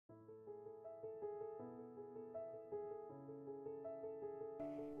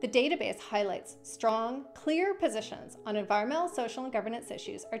The database highlights strong, clear positions on environmental, social, and governance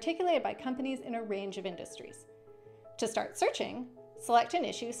issues articulated by companies in a range of industries. To start searching, select an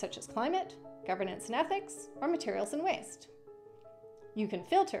issue such as climate, governance and ethics, or materials and waste. You can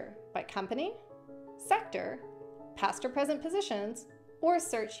filter by company, sector, past or present positions, or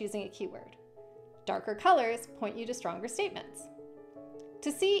search using a keyword. Darker colors point you to stronger statements.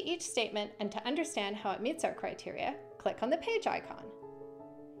 To see each statement and to understand how it meets our criteria, click on the page icon.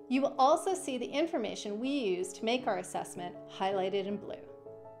 You will also see the information we use to make our assessment highlighted in blue.